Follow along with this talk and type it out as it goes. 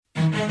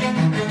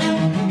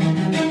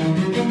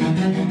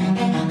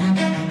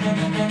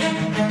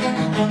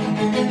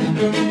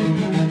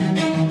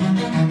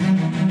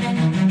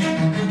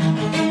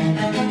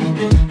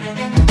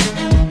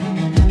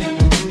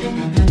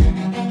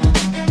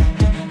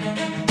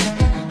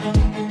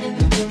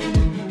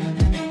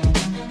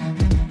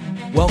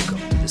Welcome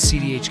to the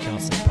CDH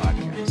Counseling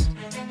Podcast.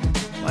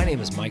 My name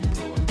is Mike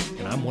Brewer,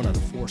 and I'm one of the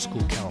 4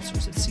 school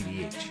counselors at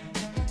CDH.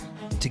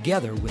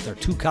 Together with our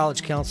 2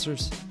 college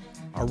counselors,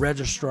 our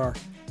registrar,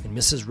 and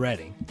Mrs.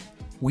 Redding,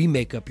 we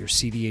make up your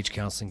CDH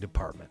counseling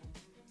department.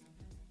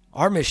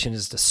 Our mission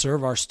is to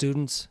serve our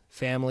students,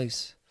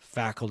 families,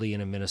 faculty,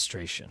 and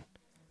administration.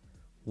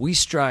 We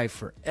strive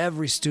for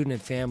every student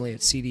and family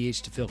at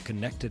CDH to feel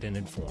connected and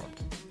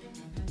informed.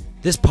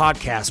 This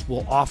podcast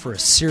will offer a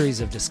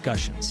series of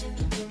discussions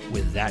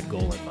with that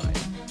goal in mind.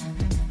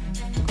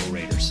 Go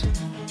Raiders.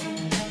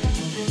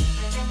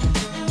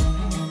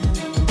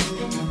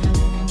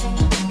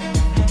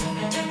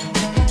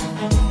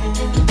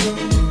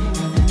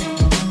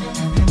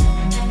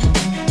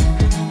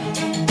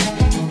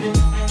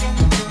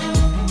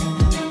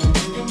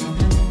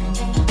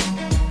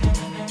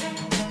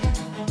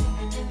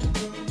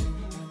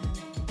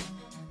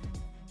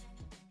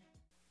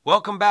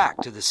 Welcome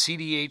back to the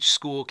CDH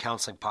School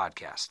Counseling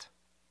Podcast.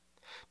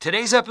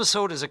 Today's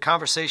episode is a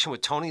conversation with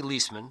Tony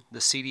Leisman, the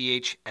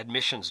CDH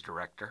Admissions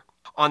Director,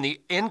 on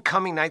the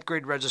incoming 9th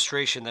grade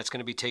registration that's going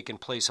to be taking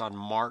place on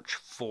March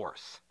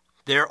 4th.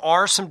 There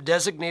are some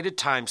designated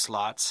time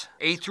slots.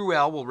 A through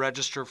L will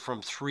register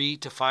from 3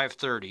 to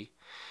 5:30,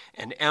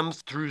 and M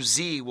through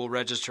Z will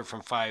register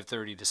from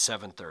 5:30 to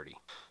 7:30.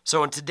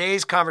 So in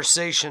today's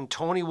conversation,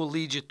 Tony will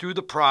lead you through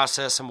the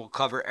process and will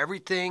cover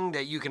everything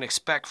that you can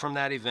expect from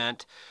that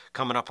event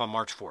coming up on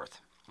March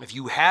 4th. If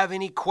you have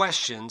any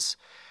questions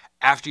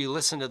after you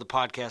listen to the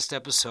podcast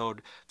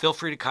episode, feel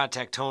free to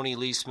contact Tony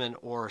Leisman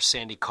or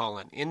Sandy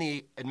Cullen in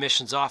the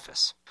admissions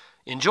office.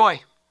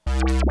 Enjoy.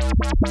 Okay,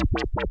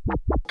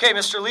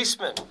 Mr.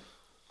 Leisman,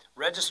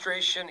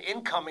 registration,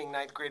 incoming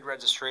 9th grade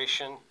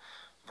registration,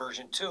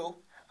 version 2.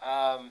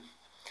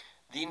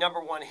 The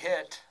number 1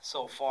 hit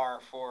so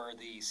far for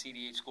the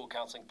CDH School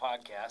Counseling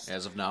Podcast.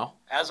 As of now?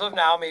 As of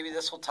now, maybe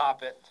this will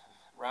top it.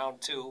 Round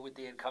 2 with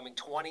the incoming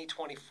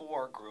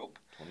 2024 group.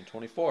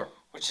 2024.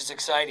 Which is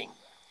exciting.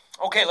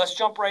 Okay, let's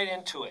jump right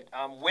into it.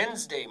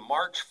 Wednesday,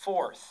 March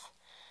 4th,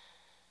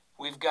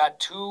 we've got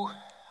two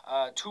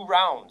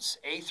rounds,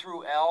 A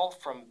through L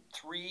from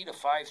 3 to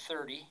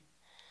 5:30,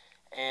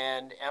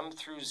 and M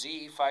through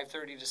Z,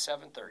 5:30 to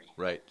 7:30.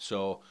 Right,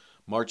 so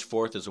March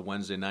 4th is a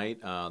Wednesday night.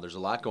 There's a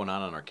lot going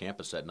on our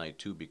campus that night,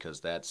 too,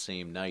 because that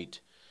same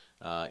night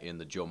in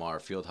the Joe Mauer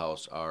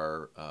Fieldhouse,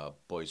 our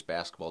boys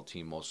basketball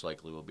team most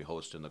likely will be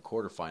hosting the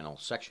quarterfinal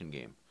section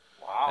game.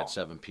 Wow. At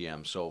 7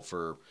 p.m. So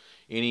for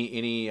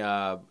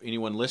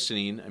anyone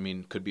listening, I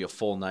mean, could be a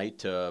full night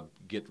to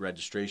get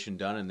registration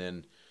done and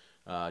then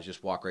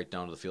just walk right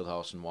down to the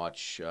Fieldhouse and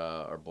watch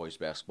our boys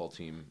basketball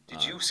team.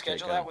 Did you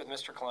schedule that with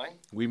Mr. Klein?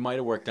 We might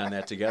have worked on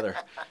that together.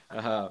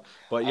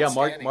 But yeah,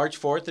 March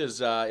 4th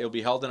is it'll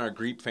be held in our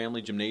Greep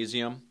Family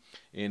Gymnasium,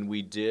 and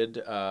we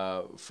did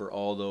for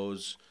all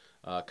those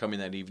coming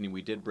that evening,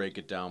 we did break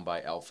it down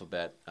by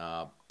alphabet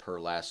per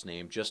last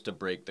name just to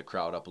break the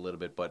crowd up a little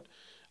bit. But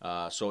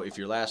so if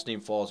your last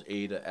name falls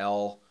A to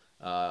L,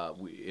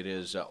 it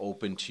is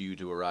open to you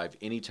to arrive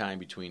anytime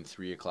between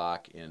 3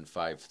 o'clock and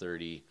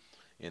 5:30.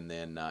 And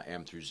then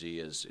M through Z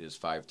is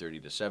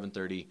 5:30 to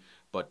 7:30.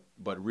 But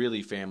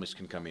really, families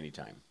can come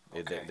anytime.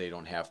 Okay. They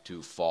don't have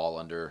to fall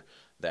under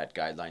that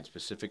guideline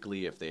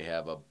specifically. If they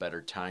have a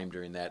better time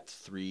during that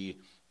 3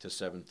 to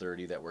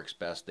 7:30 that works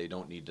best, they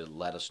don't need to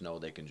let us know.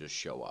 They can just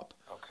show up.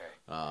 Okay.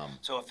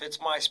 So if it's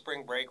my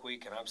spring break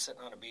week and I'm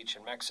sitting on a beach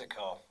in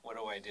Mexico, what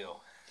do I do?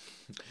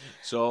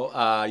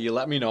 So you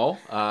let me know,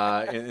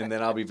 and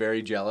then I'll be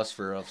very jealous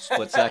for a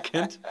split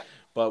second.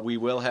 But we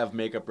will have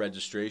makeup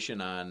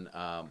registration on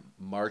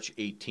March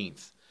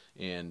 18th.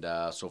 And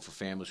so for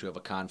families who have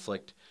a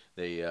conflict,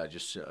 they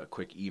just a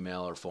quick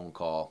email or phone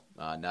call,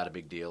 not a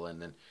big deal.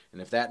 And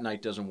if that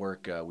night doesn't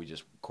work, we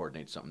just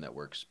coordinate something that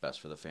works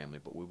best for the family.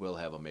 But we will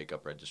have a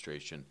makeup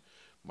registration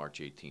March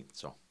 18th.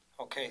 So.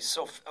 Okay,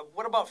 so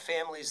what about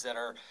families that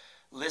are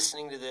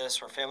listening to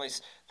this or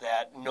families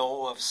that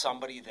know of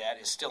somebody that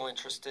is still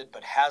interested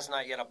but has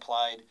not yet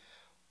applied?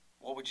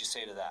 What would you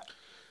say to that?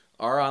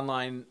 Our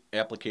online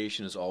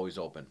application is always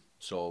open,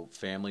 so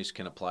families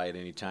can apply at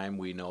any time.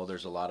 We know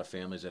there's a lot of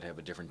families that have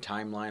a different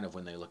timeline of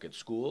when they look at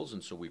schools,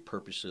 and so we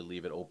purposely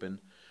leave it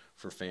open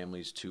for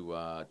families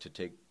to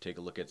take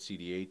a look at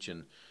CDH.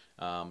 And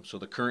so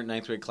the current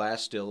 9th grade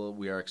class, still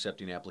we are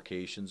accepting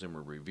applications and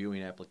we're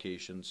reviewing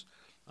applications.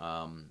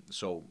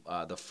 So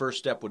the first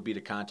step would be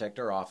to contact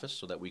our office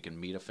so that we can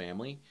meet a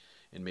family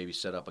and maybe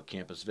set up a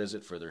campus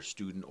visit for their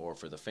student or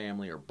for the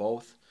family or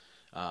both.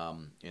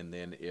 And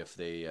then if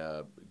they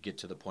get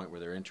to the point where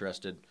they're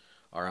interested,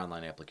 our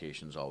online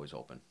application is always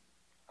open.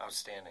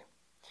 Outstanding.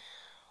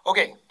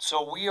 Okay,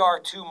 so we are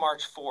to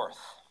March 4th.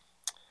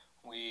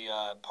 We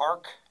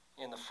park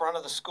in the front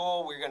of the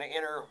school. We're going to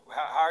enter.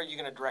 How are you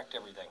going to direct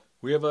everything?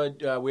 We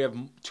have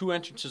 2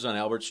 entrances on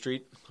Albert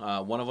Street.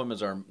 One of them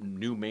is our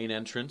new main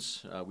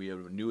entrance. We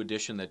have a new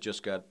addition that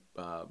just got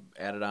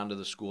added onto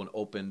the school and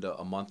opened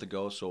a month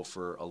ago. So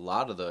for a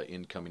lot of the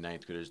incoming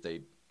 9th graders,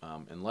 they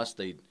unless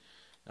they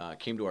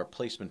came to our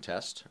placement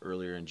test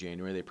earlier in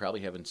January, they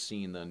probably haven't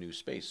seen the new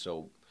space.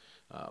 So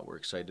we're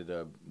excited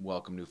to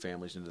welcome new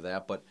families into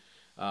that. But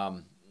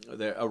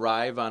they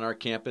arrive on our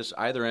campus.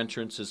 Either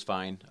entrance is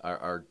fine.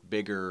 Our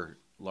bigger,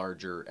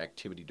 larger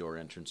activity door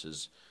entrance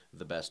is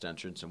the best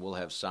entrance, and we'll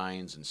have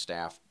signs and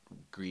staff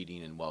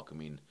greeting and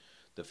welcoming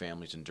the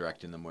families and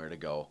directing them where to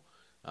go.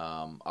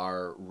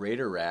 Our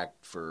Raider rack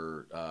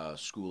for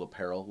school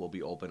apparel will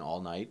be open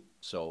all night,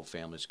 so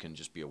families can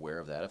just be aware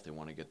of that. If they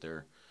want to get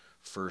their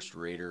first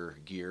Raider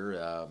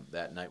gear,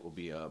 that night will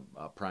be a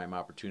prime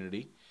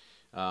opportunity.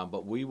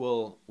 But we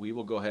will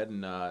go ahead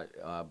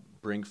and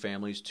bring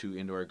families to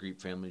Indoor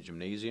Greek Family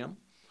Gymnasium,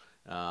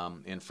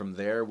 and from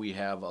there we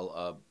have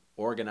a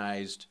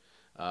organized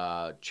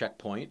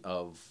checkpoint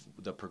of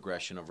the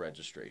progression of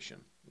registration,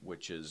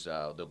 which is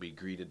they'll be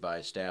greeted by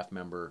a staff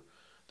member.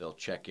 They'll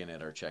check in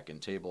at our check-in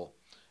table,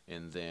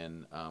 and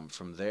then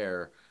from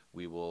there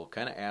we will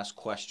kind of ask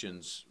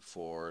questions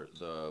for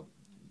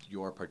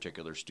your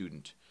particular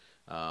student,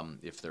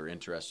 if they're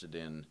interested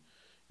in,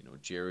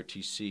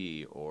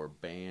 JROTC or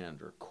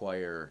band or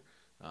choir,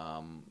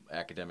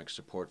 academic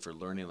support for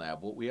Learning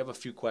Lab. Well, we have a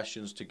few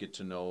questions to get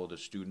to know the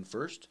student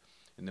first,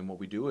 and then what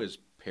we do is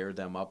pair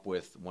them up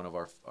with one of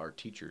our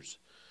teachers,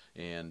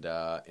 and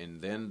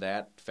then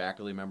that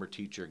faculty member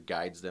teacher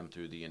guides them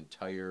through the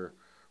entire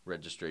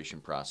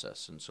registration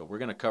process. And so we're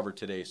going to cover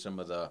today some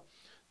of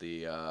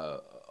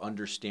the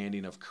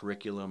understanding of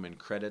curriculum and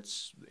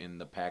credits in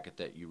the packet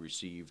that you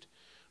received,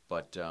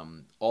 but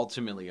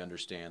ultimately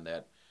understand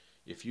that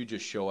if you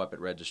just show up at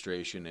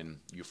registration and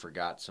you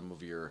forgot some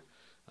of your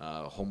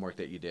homework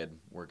that you did,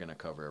 we're going to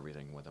cover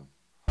everything with them.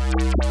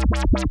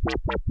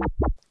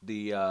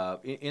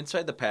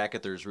 Inside the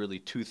packet, there's really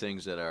two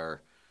things that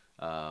are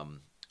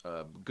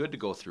good to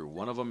go through.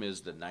 One of them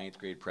is the 9th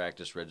grade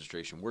practice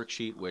registration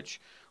worksheet,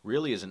 which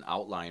really is an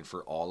outline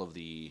for all of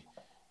the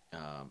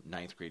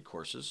 9th grade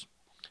courses.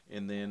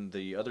 And then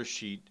the other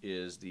sheet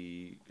is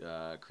the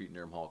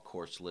Cretin-Derham Hall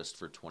course list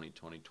for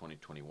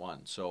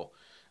 2020-2021. So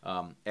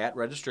at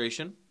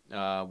registration,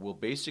 we'll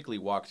basically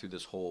walk through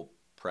this whole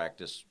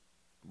practice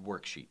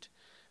worksheet.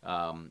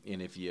 And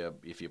if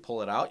you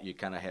pull it out, you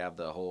kind of have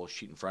the whole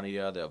sheet in front of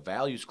you. The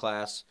values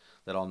class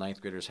that all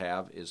 9th graders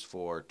have is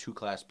for 2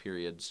 class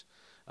periods.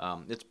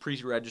 It's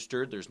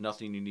pre-registered. There's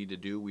nothing you need to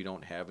do. We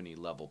don't have any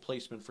level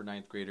placement for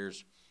 9th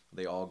graders.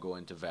 They all go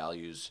into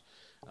values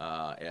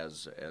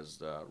as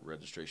the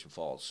registration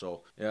falls.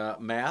 So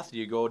math,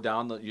 you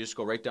just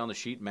go right down the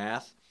sheet.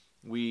 Math,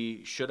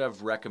 we should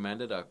have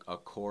recommended a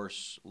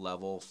course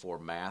level for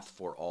math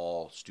for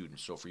all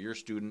students. So for your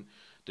student,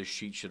 the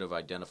sheet should have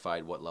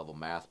identified what level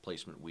math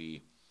placement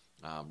we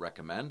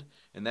recommend,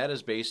 and that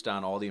is based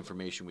on all the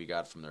information we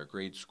got from their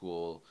grade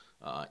school.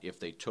 If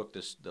they took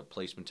the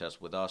placement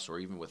test with us or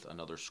even with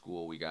another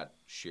school, we got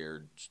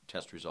shared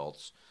test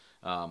results.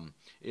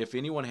 If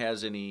anyone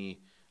has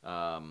any,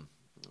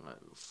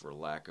 for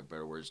lack of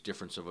better words,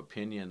 difference of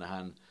opinion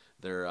on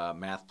their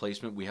math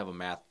placement, we have a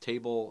math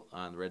table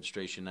on the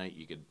registration night.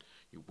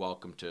 You're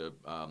welcome to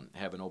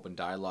have an open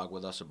dialogue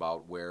with us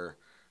about where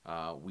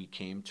we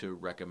came to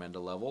recommend a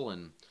level,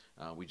 and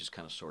we just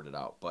kind of sort it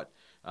out. But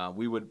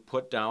we would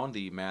put down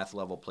the math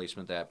level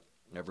placement that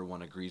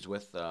everyone agrees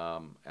with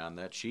on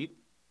that sheet.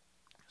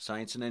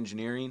 Science and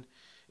engineering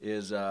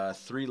is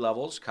 3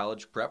 levels: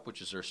 college prep,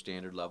 which is our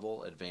standard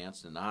level,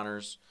 advanced, and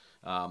honors.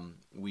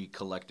 We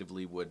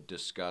collectively would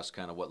discuss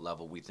kind of what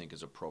level we think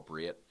is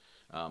appropriate.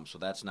 So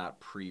that's not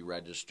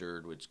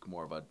pre-registered. It's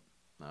more of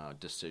a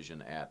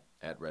decision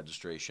at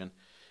registration.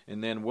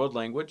 And then world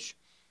language.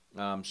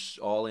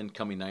 All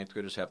incoming 9th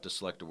graders have to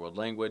select a world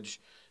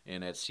language,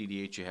 and at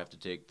CDH you have to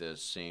take the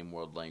same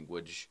world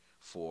language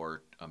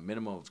for a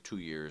minimum of 2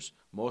 years.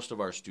 Most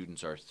of our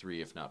students are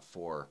 3, if not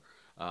 4,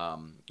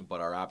 but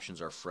our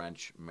options are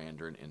French,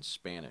 Mandarin, and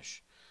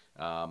Spanish.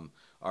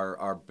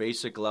 Our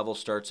basic level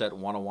starts at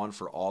 101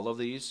 for all of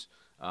these.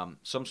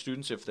 Some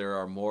students, if there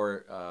are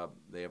more,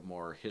 they have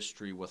more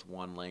history with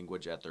one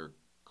language at their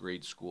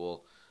grade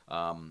school,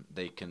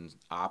 they can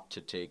opt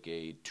to take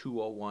a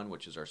 201,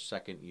 which is our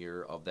second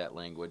year of that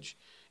language.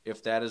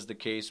 If that is the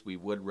case, we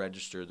would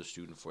register the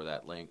student for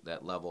that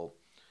level,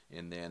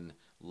 and then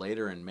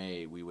later in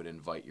May, we would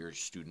invite your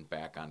student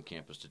back on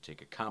campus to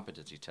take a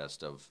competency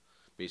test of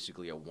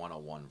basically a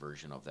 101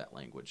 version of that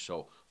language.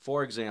 So,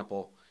 for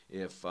example,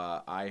 if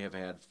I have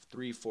had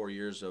 3-4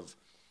 years of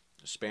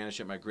Spanish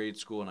at my grade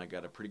school and I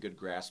got a pretty good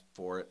grasp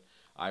for it,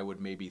 I would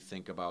maybe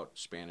think about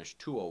Spanish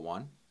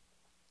 201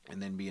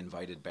 and then be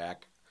invited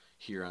back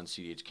here on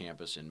CDH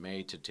campus in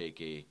May to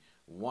take a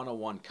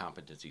 101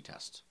 competency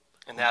test.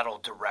 And that'll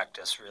direct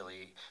us,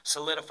 really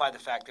solidify the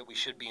fact that we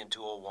should be in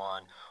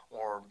 201,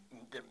 or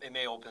it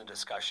may open a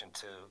discussion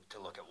to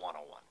look at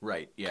 101.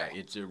 Right, yeah, okay.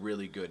 It's a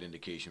really good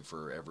indication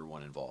for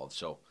everyone involved.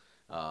 So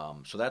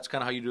that's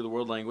kind of how you do the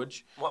world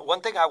language.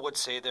 One thing I would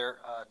say there,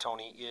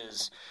 Tony,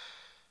 is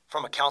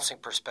from a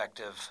counseling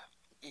perspective,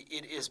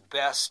 it is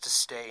best to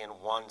stay in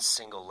one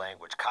single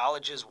language.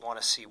 Colleges want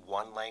to see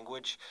one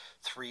language,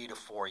 3 to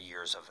 4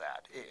 years of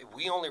that.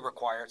 We only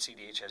require at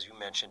CDH, as you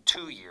mentioned,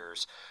 2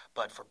 years,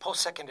 but for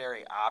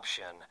post-secondary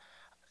option,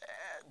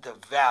 the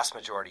vast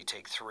majority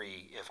take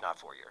 3, if not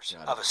 4 years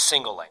of a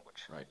single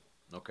language. Right.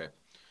 Okay.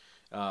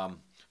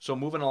 So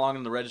moving along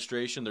in the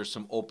registration, there's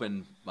some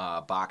open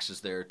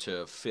boxes there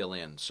to fill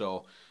in.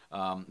 So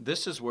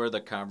this is where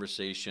the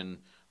conversation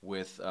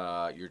with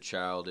your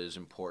child is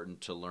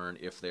important to learn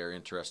if they're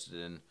interested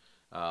in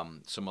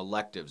some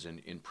electives,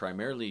 in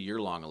primarily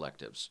year-long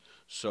electives.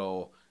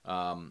 So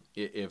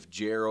if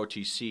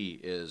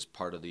JROTC is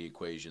part of the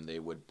equation, they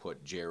would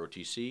put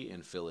JROTC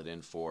and fill it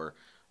in for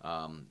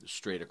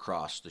straight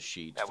across the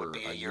sheet that for would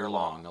be a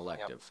year-long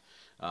elective.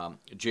 Yep.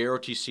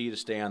 JROTC, to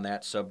stay on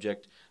that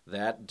subject,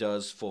 that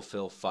does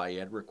fulfill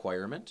FIED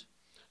requirement.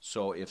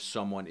 So if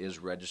someone is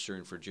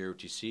registering for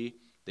JROTC,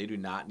 they do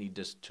not need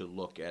to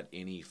look at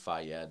any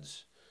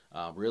FIEDs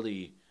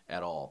really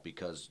at all,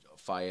 because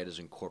FIED is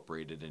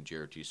incorporated in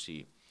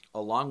JROTC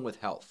along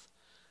with health.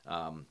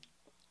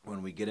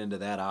 When we get into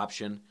that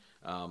option,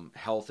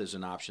 health is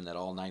an option that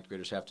all ninth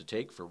graders have to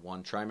take for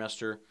one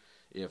trimester.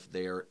 If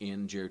they're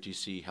in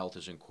JROTC, health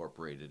is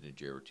incorporated in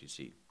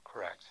JROTC.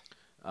 Correct.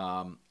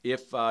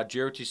 If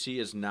JROTC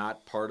is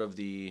not part of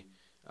the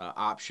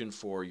option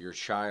for your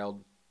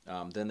child,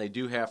 then they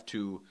do have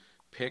to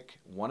pick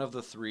one of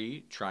the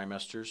 3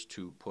 trimesters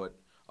to put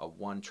a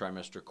 1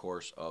 trimester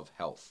course of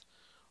health.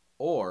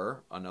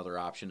 Or another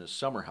option is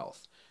summer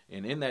health.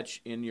 And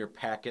in your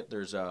packet,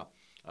 there's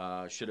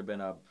should have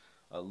been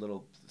a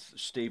little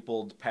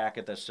stapled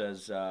packet that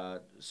says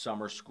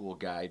summer school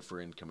guide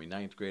for incoming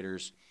ninth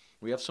graders.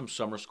 We have some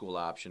summer school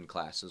option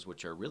classes,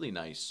 which are really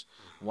nice.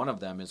 One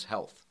of them is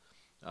health.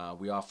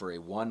 We offer a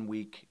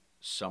 1-week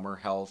summer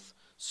health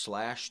 /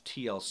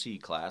 TLC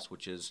class,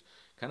 which is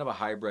kind of a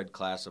hybrid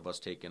class of us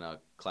taking a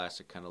class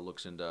that kind of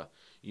looks into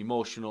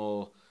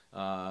emotional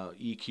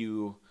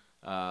EQ.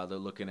 They're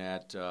looking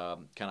at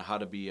kind of how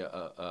to be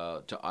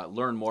to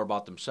learn more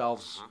about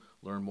themselves,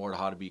 learn more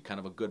how to be kind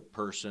of a good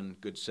person,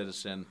 good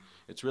citizen.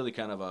 It's really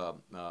kind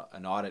of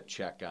an audit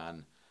check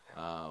on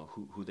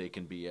who they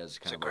can be as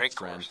kind of a friend,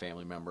 course.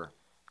 Family member.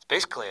 It's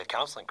basically a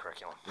counseling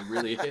curriculum. It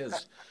really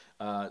is.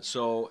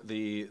 So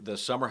the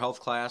summer health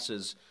class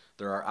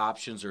there are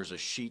options. There's a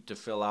sheet to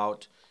fill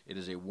out. It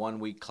is a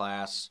 1-week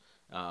class.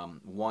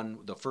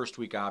 The first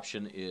week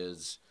option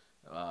is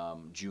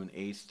June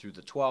 8th through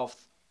the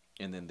 12th,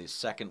 and then the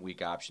second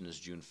week option is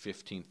June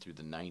 15th through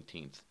the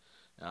 19th.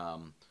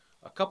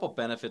 A couple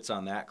benefits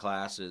on that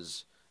class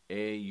is,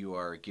 A, you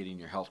are getting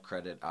your health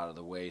credit out of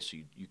the way, so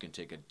you can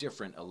take a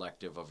different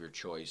elective of your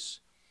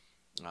choice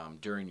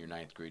during your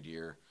ninth grade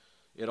year.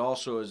 It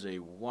also is a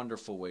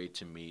wonderful way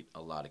to meet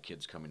a lot of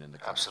kids coming in the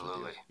class.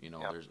 Absolutely.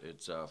 Yep.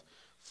 It's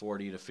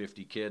 40 to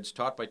 50 kids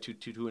taught by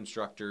two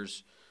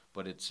instructors,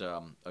 but it's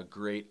a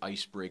great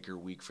icebreaker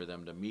week for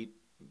them to meet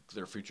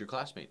their future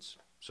classmates.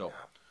 So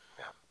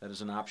that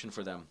is an option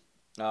for them.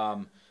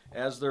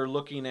 As they're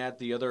looking at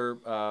the other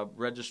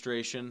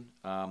registration,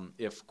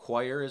 if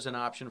choir is an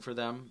option for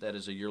them, that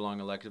is a year-long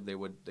elective they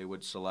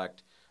would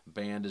select.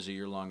 Band is a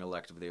year-long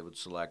elective they would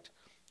select.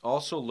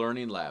 Also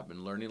Learning Lab,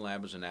 and Learning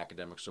Lab is an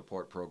academic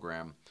support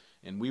program,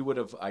 and we would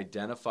have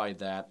identified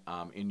that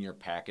in your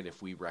packet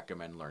if we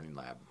recommend Learning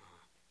Lab.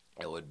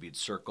 It would be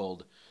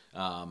circled,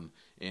 and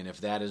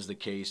if that is the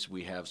case,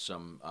 we have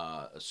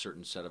a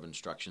certain set of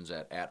instructions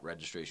at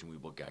registration we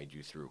will guide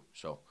you through.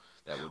 So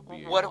that would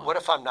be what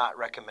if I'm not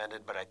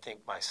recommended, but I think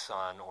my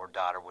son or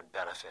daughter would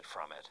benefit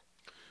from it?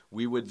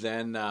 We would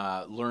then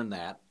learn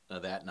that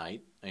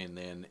night, and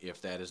then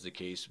if that is the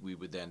case, we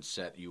would then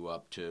set you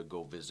up to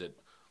go visit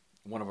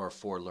one of our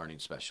 4 learning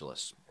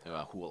specialists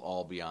who will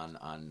all be on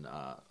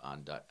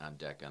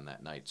deck on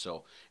that night.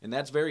 So, and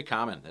that's very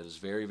common. That is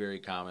very, very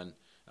common.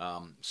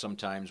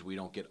 Sometimes we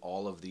don't get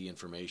all of the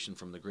information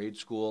from the grade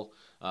school.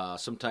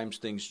 Sometimes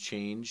things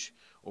change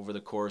over the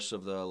course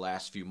of the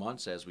last few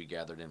months as we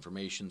gathered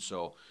information.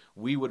 So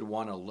we would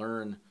want to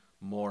learn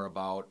more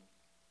about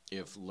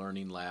if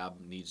Learning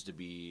Lab needs to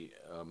be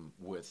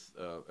with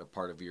a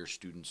part of your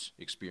student's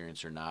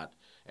experience or not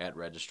at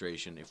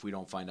registration. If we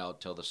don't find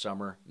out till the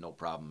summer, no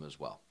problem as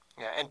well.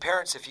 Yeah, and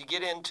parents, if you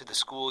get into the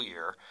school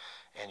year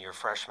and your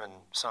freshman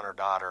son or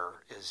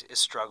daughter is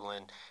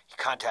struggling, you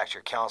contact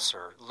your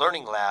counselor.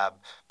 Learning Lab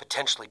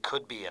potentially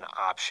could be an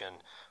option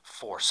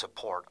for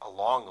support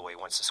along the way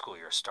once the school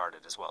year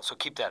started as well. So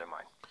keep that in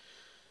mind.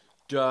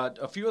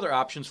 A few other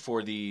options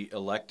for the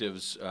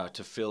electives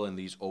to fill in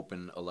these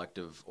open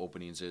elective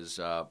openings is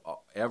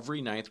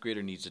every ninth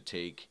grader needs to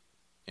take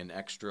an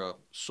extra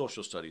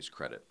social studies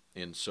credit.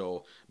 And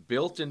so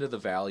built into the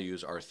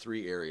values are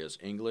 3 areas: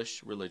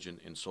 English, religion,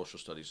 and social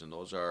studies. And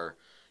those are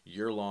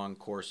year-long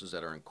courses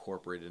that are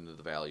incorporated into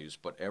the values.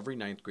 But every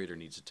ninth grader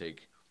needs to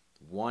take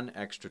 1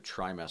 extra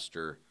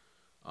trimester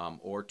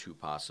or 2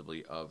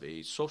 possibly of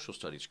a social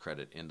studies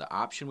credit. And the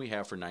option we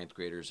have for ninth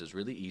graders is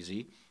really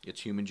easy.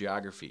 It's human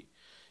geography.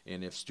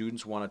 And if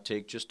students want to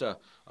take just a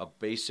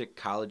basic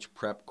college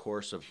prep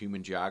course of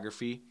human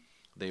geography,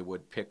 they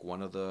would pick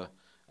one of the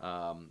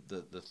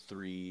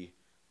 3.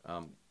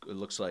 It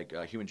looks like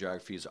human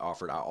geography is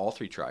offered all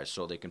 3 tries,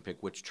 so they can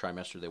pick which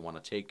trimester they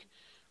want to take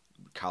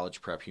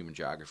college prep human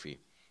geography.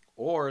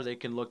 or they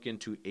can look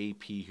into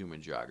AP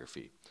Human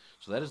Geography.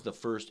 So that is the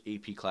first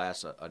AP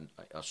class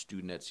a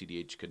student at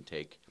CDH can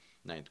take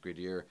ninth grade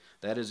year.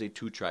 That is a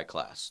 2-try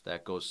class.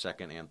 That goes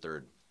second and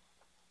third.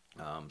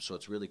 So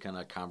it's really kind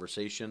of a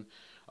conversation.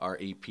 Our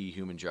AP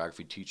Human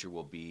Geography teacher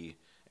will be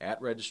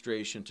at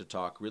registration to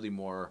talk really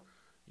more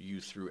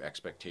you through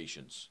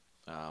expectations.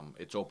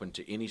 It's open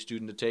to any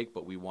student to take,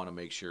 but we want to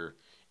make sure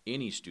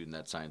any student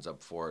that signs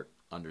up for it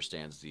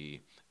understands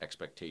the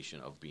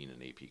expectation of being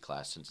an AP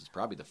class, since it's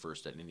probably the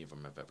first that any of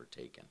them have ever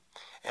taken.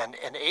 And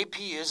AP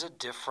is a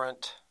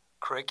different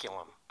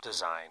curriculum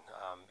design.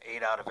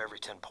 8 out of every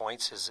 10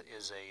 points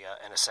is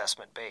an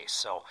assessment base.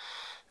 So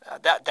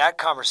that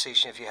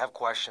conversation, if you have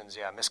questions,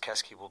 Ms.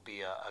 Keski will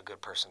be a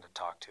good person to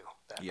talk to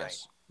that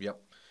Yes. night.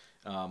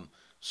 Yep.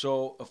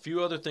 So a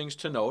few other things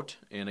to note,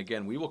 and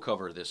again, we will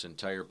cover this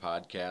entire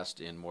podcast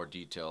in more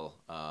detail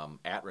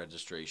at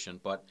registration,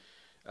 but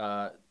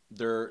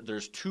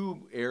there's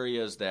 2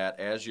 areas that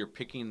as you're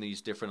picking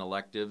these different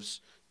electives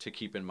to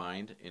keep in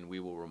mind, and we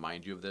will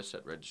remind you of this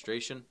at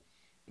registration,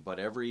 but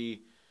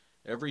every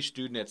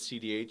student at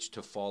CDH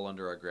to fall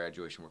under our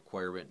graduation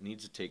requirement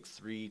needs to take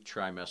 3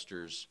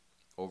 trimesters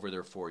over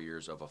their 4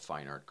 years of a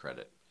fine art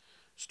credit.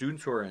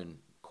 Students who are in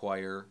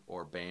choir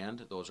or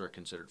band, those are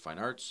considered fine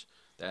arts.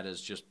 That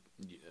is just,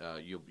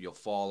 you'll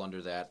fall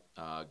under that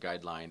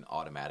guideline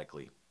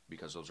automatically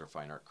because those are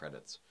fine art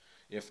credits.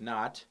 If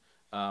not,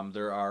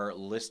 there are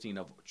listing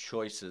of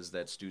choices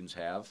that students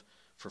have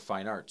for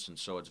fine arts. And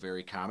so it's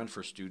very common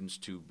for students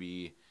to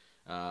be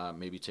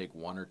maybe take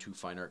 1 or 2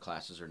 fine art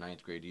classes their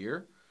ninth grade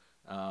year.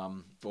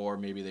 Or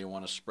maybe they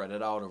want to spread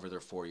it out over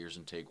their 4 years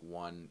and take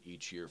 1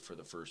 each year for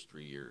the first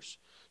 3 years.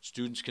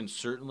 Students can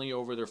certainly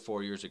over their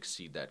 4 years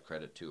exceed that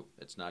credit too.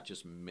 It's not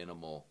just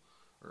minimal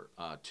or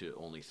to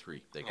only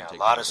 3. They can take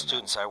a lot of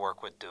students I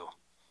work with do.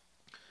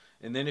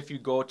 And then if you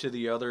go to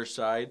the other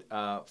side,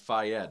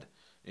 Phi-Ed.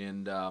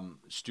 And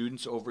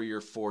students over your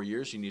 4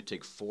 years, you need to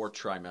take 4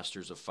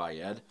 trimesters of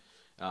Phi-Ed.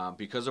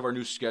 Because of our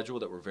new schedule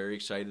that we're very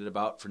excited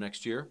about for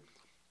next year,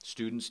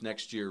 students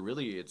next year,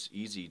 really it's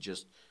easy.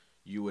 Just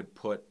you would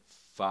put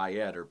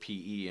Phi-Ed or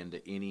PE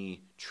into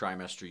any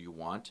trimester you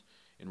want.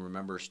 And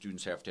remember,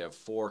 students have to have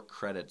 4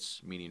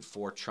 credits, meaning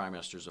 4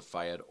 trimesters of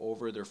Phi-Ed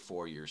over their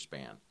 4-year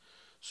span.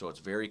 So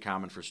it's very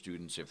common for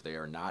students, if they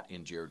are not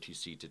in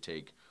JROTC, to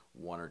take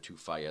 1 or 2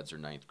 Phi-Eds their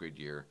ninth grade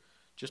year,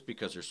 just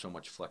because there's so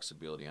much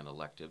flexibility on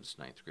electives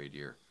ninth grade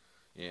year.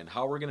 And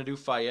how we're going to do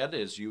Phi-Ed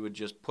is you would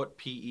just put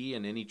PE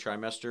in any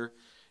trimester,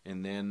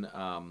 and then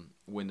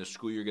when the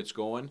school year gets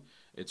going,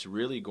 it's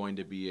really going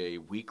to be a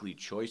weekly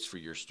choice for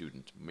your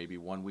student. Maybe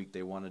 1 week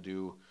they want to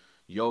do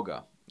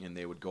yoga, and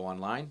they would go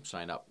online,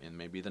 sign up. And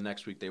maybe the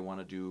next week they want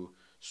to do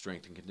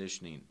strength and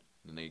conditioning,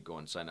 and they go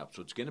and sign up.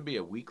 So it's going to be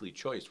a weekly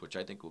choice, which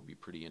I think will be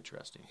pretty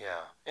interesting.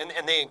 Yeah,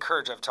 and they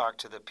encourage, I've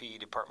talked to the PE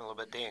department a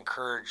little bit, they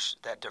encourage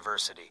that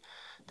diversity.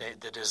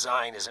 The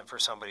design isn't for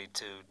somebody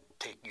to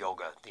take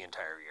yoga the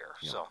entire year.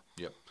 Yep. So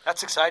Yep.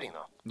 That's exciting,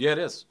 though. Yeah, it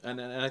is.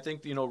 And I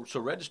think, so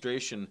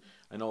registration,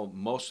 I know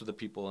most of the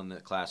people in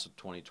the class of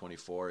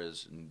 2024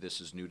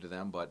 this is new to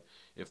them, but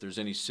if there's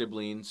any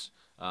siblings,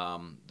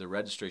 the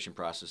registration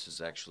process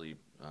is actually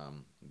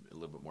a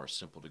little bit more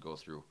simple to go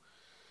through.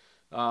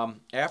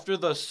 After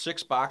the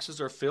 6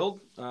 boxes are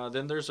filled,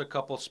 then there's a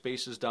couple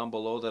spaces down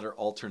below that are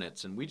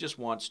alternates, and we just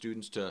want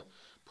students to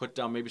put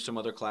down maybe some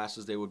other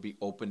classes they would be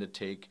open to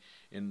take.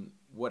 And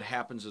what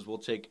happens is we'll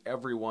take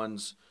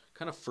everyone's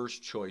kind of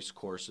first choice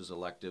courses,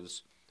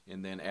 electives,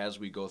 and then as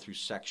we go through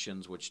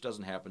sections, which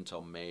doesn't happen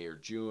until May or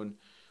June,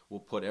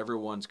 we'll put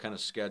everyone's kind of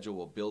schedule,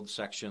 we'll build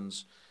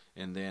sections,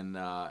 and then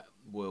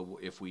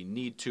if we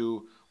need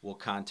to, we'll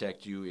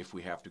contact you if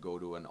we have to go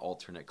to an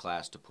alternate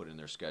class to put in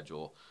their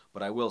schedule.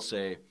 But I will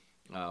say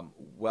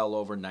well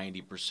over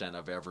 90%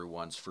 of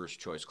everyone's first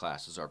choice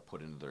classes are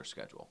put into their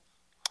schedule.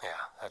 Yeah,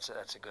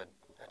 that's a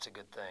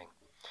good thing.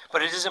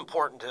 But it is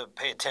important to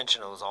pay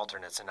attention to those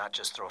alternates and not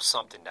just throw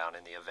something down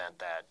in the event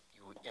that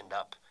you would end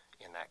up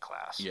in that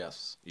class.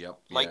 Yes. Yep.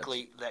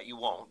 Likely that you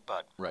won't,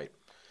 but right.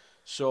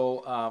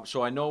 So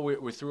I know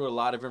we threw a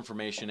lot of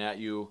information at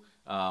you.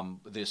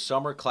 The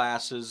summer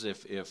classes,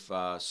 if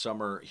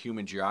summer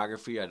human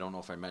geography, I don't know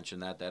if I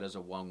mentioned that is a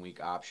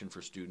 1-week option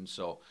for students.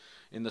 So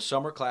in the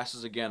summer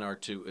classes, again, are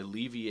to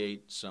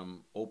alleviate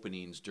some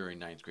openings during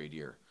ninth grade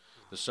year.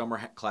 The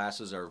summer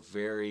classes are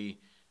very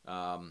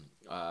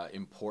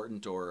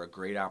important or a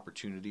great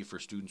opportunity for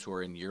students who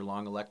are in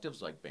year-long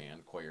electives like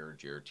band, choir,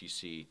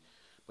 JROTC.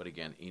 But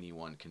again,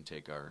 anyone can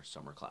take our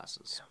summer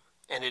classes.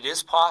 Yeah. And it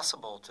is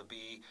possible to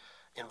be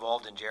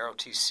involved in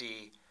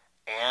JROTC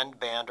and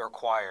band or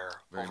choir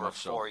over a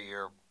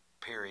 4-year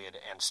period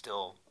and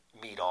still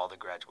meet all the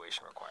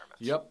graduation requirements.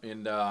 Yep,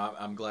 and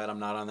I'm glad I'm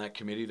not on that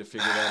committee to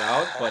figure that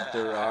out, but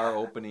there are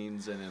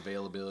openings and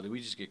availability.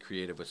 We just get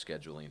creative with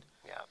scheduling.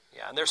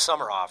 Yeah, and there's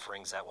summer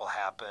offerings that will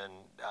happen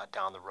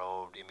down the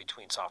road in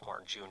between sophomore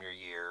and junior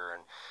year,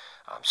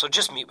 and So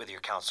just meet with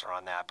your counselor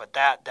on that. But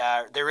that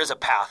there is a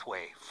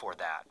pathway for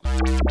that.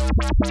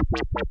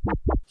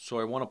 So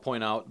I want to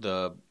point out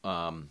the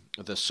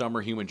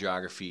summer human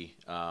geography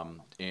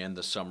and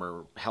the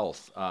summer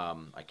health.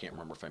 I can't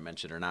remember if I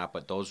mentioned it or not,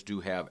 but those do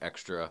have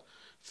extra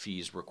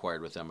fees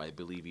required with them. I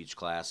believe each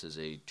class is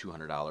a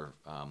 $200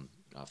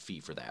 fee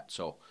for that.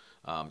 So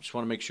just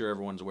want to make sure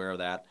everyone's aware of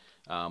that.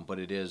 But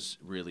it is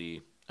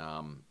really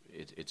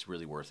it's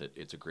really worth it.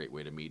 It's a great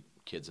way to meet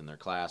kids in their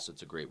class.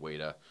 It's a great way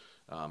to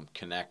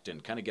connect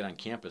and kind of get on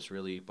campus,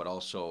 really, but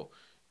also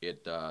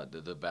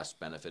the best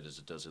benefit is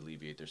it does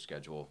alleviate their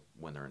schedule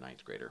when they're a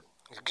ninth grader.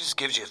 It just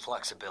gives you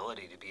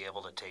flexibility to be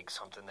able to take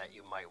something that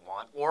you might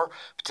want, or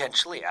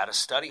potentially at a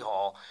study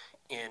hall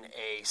in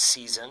a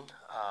season,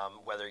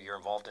 whether you're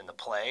involved in the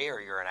play or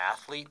you're an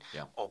athlete,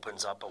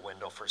 opens up a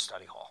window for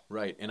study hall.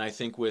 Right, and I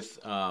think with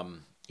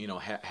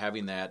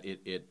having that,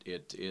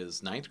 it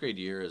is ninth grade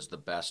year is the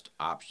best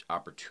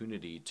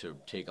opportunity to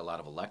take a lot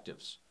of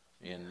electives.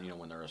 And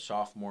when they're a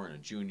sophomore and a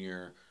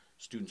junior,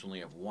 students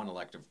only have one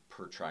elective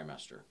per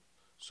trimester.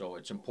 So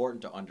it's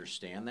important to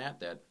understand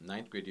that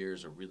ninth grade year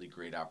is a really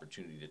great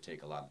opportunity to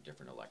take a lot of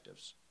different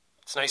electives.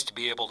 It's nice to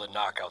be able to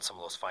knock out some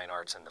of those fine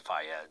arts and the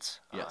Phi-Eds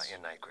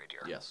in ninth grade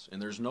year. Yes,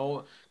 and there's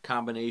no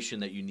combination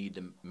that you need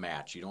to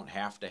match. You don't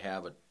have to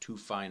have two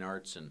fine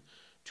arts and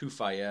two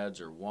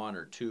Phi-Eds or one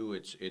or two.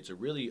 It's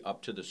really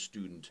up to the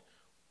student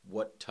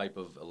what type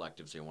of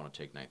electives they want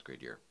to take ninth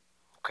grade year.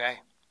 Okay.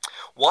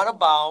 What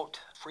about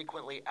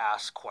frequently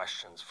asked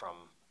questions from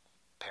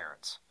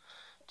parents?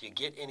 Do you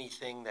get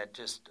anything that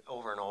just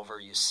over and over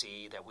you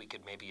see that we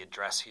could maybe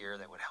address here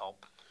that would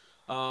help?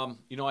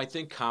 I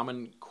think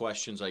common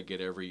questions I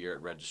get every year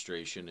at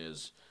registration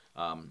is,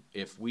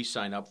 if we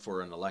sign up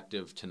for an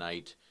elective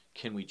tonight,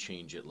 can we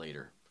change it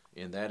later?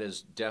 And that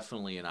is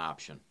definitely an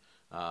option.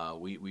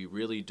 We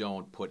really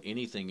don't put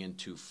anything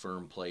into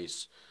firm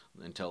place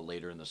until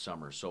later in the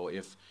summer. So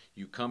if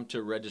you come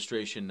to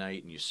registration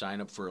night and you sign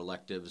up for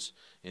electives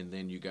and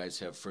then you guys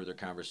have further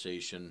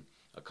conversation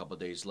a couple of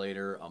days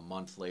later, a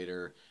month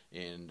later,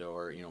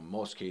 or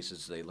most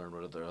cases they learn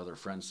what their other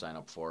friends sign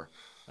up for,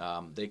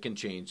 they can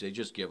change. They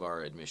just give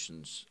our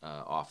admissions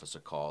office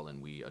a call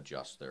and we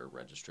adjust their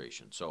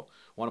registration. So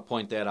I want to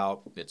point that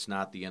out. It's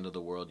not the end of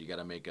the world. You got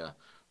to make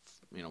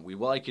we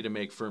like you to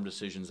make firm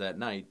decisions that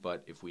night,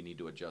 but if we need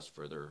to adjust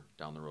further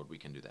down the road, we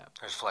can do that.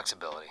 There's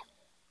flexibility.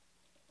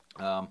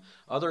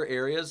 Other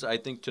areas I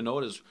think to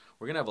note is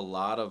we're going to have a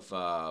lot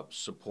of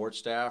support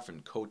staff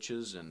and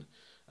coaches and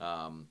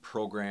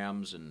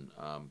programs and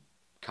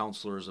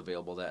counselors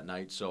available that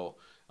night. So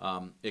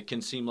it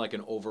can seem like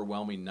an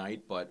overwhelming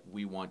night, but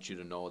we want you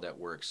to know that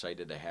we're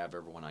excited to have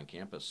everyone on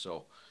campus.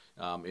 So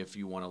if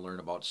you want to learn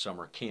about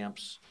summer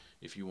camps,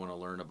 if you want to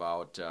learn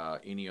about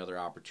any other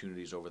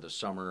opportunities over the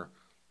summer,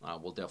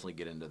 we'll definitely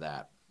get into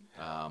that.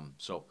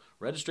 So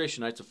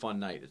registration night's a fun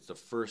night. It's the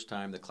first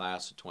time the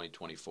class of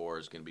 2024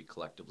 is going to be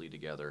collectively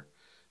together,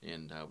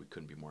 and we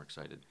couldn't be more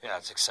excited. Yeah,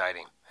 it's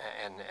exciting,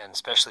 and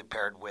especially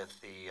paired with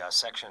the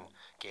section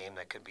game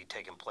that could be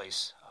taking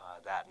place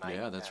that night.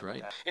 Yeah, that's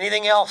right.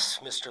 Anything else,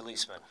 Mr.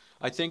 Leisman?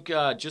 I think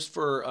just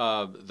for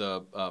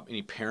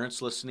any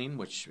parents listening,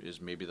 which is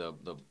maybe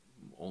the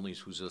only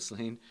who's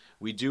listening,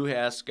 we do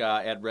ask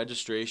at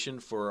registration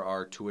for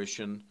our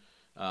tuition.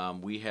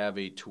 We have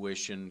a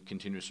tuition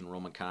continuous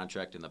enrollment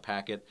contract in the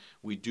packet.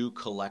 We do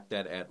collect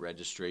that at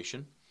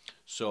registration.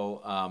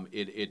 So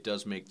it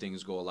does make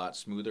things go a lot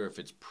smoother if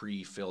it's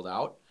pre-filled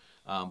out.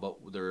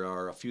 But there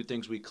are a few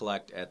things we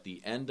collect at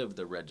the end of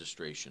the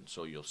registration.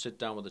 So you'll sit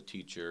down with a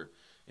teacher,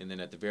 and then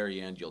at the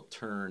very end you'll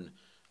turn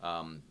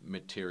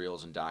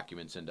materials and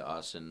documents into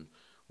us. And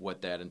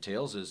what that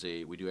entails is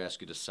we do ask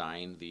you to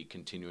sign the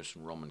continuous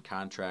enrollment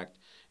contract.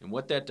 And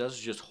what that does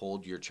is just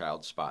hold your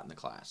child's spot in the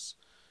class.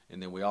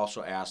 And then we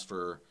also ask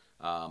for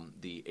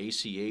the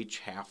ACH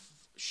half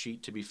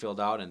sheet to be filled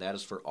out, and that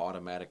is for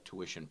automatic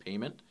tuition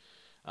payment.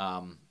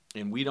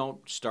 And we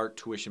don't start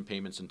tuition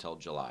payments until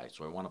July,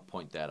 so I want to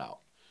point that out.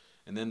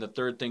 And then the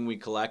third thing we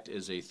collect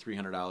is a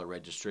 $300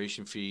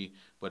 registration fee,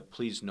 but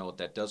please note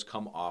that does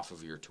come off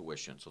of your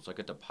tuition, so it's like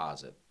a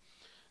deposit.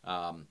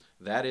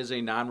 That is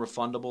a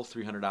non-refundable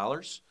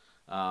 $300.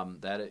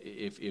 That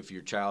if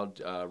your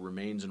child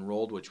remains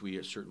enrolled, which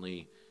we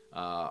certainly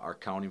are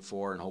counting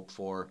for and hope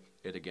for,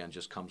 it again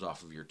just comes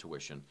off of your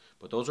tuition.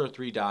 But those are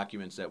 3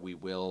 documents that we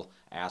will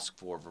ask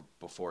for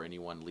before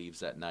anyone leaves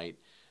that night.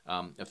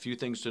 A few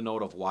things to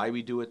note of why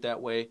we do it that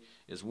way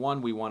is,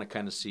 one, we want to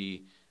kind of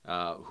see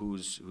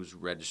who's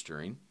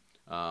registering,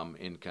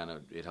 and kind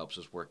of it helps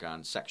us work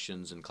on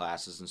sections and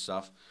classes and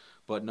stuff.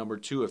 But number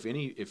 2,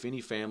 if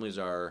any families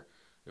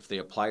if they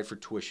applied for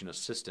tuition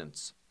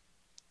assistance,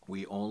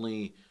 we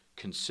only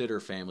consider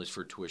families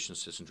for tuition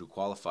assistance who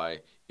qualify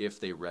if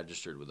they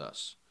registered with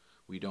us.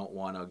 We don't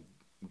want to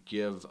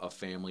give a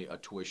family a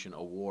tuition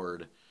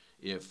award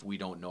if we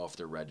don't know if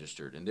they're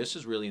registered. And this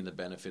is really in the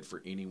benefit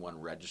for anyone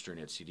registering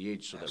at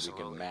CDH so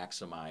Absolutely. that we can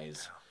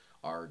maximize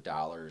our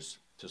dollars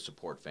to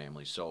support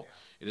families. So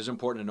it is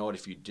important to note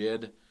if you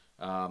did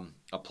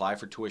apply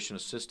for tuition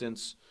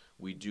assistance,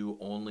 we do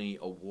only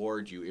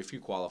award you, if you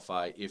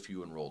qualify, if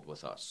you enrolled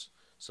with us.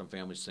 Some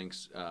families think,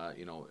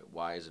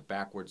 why is it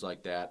backwards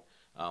like that?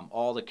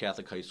 All the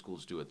Catholic high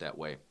schools do it that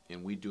way,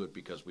 and we do it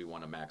because we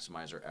want to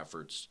maximize our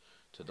efforts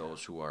to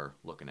those who are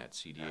looking at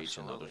CDH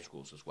Absolutely. and other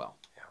schools as well.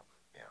 Yeah.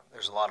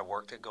 There's a lot of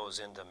work that goes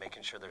into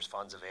making sure there's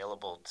funds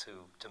available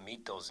to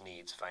meet those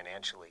needs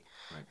financially,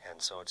 Right.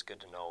 And so it's good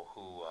to know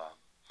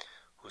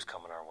who's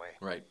coming our way.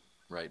 Right.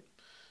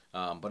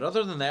 But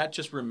other than that,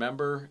 just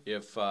remember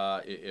if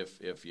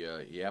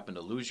you happen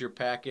to lose your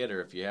packet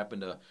or if you happen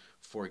to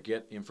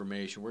forget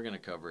information, we're going to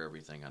cover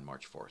everything on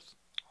March 4th.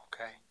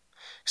 Okay.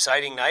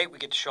 Exciting night. We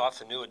get to show off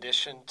the new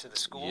addition to the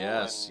school.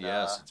 Yes.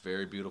 It's a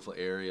very beautiful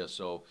area.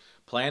 So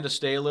plan to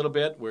stay a little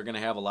bit. We're going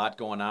to have a lot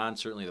going on.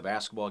 Certainly the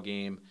basketball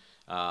game.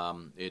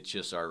 It's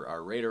just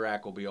our Raider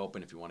rack will be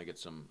open if you want to get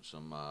some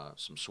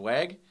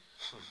swag.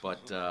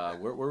 But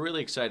we're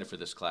really excited for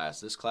this class.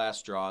 This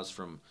class draws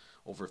from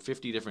over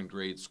 50 different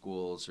grade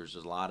schools. There's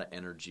a lot of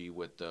energy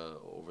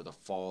over the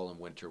fall and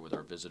winter with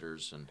our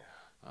visitors, and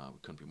we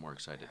couldn't be more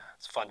excited. Yeah,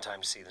 it's a fun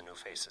time to see the new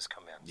faces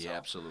come in. Yeah,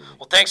 absolutely.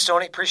 Well, thanks,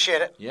 Tony.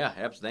 Appreciate it. Yeah,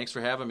 thanks for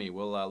having me.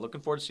 We'll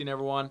looking forward to seeing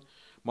everyone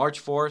March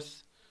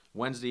 4th,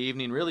 Wednesday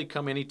evening. Really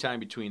come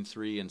anytime between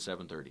 3 and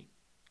 7:30.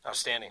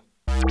 Outstanding.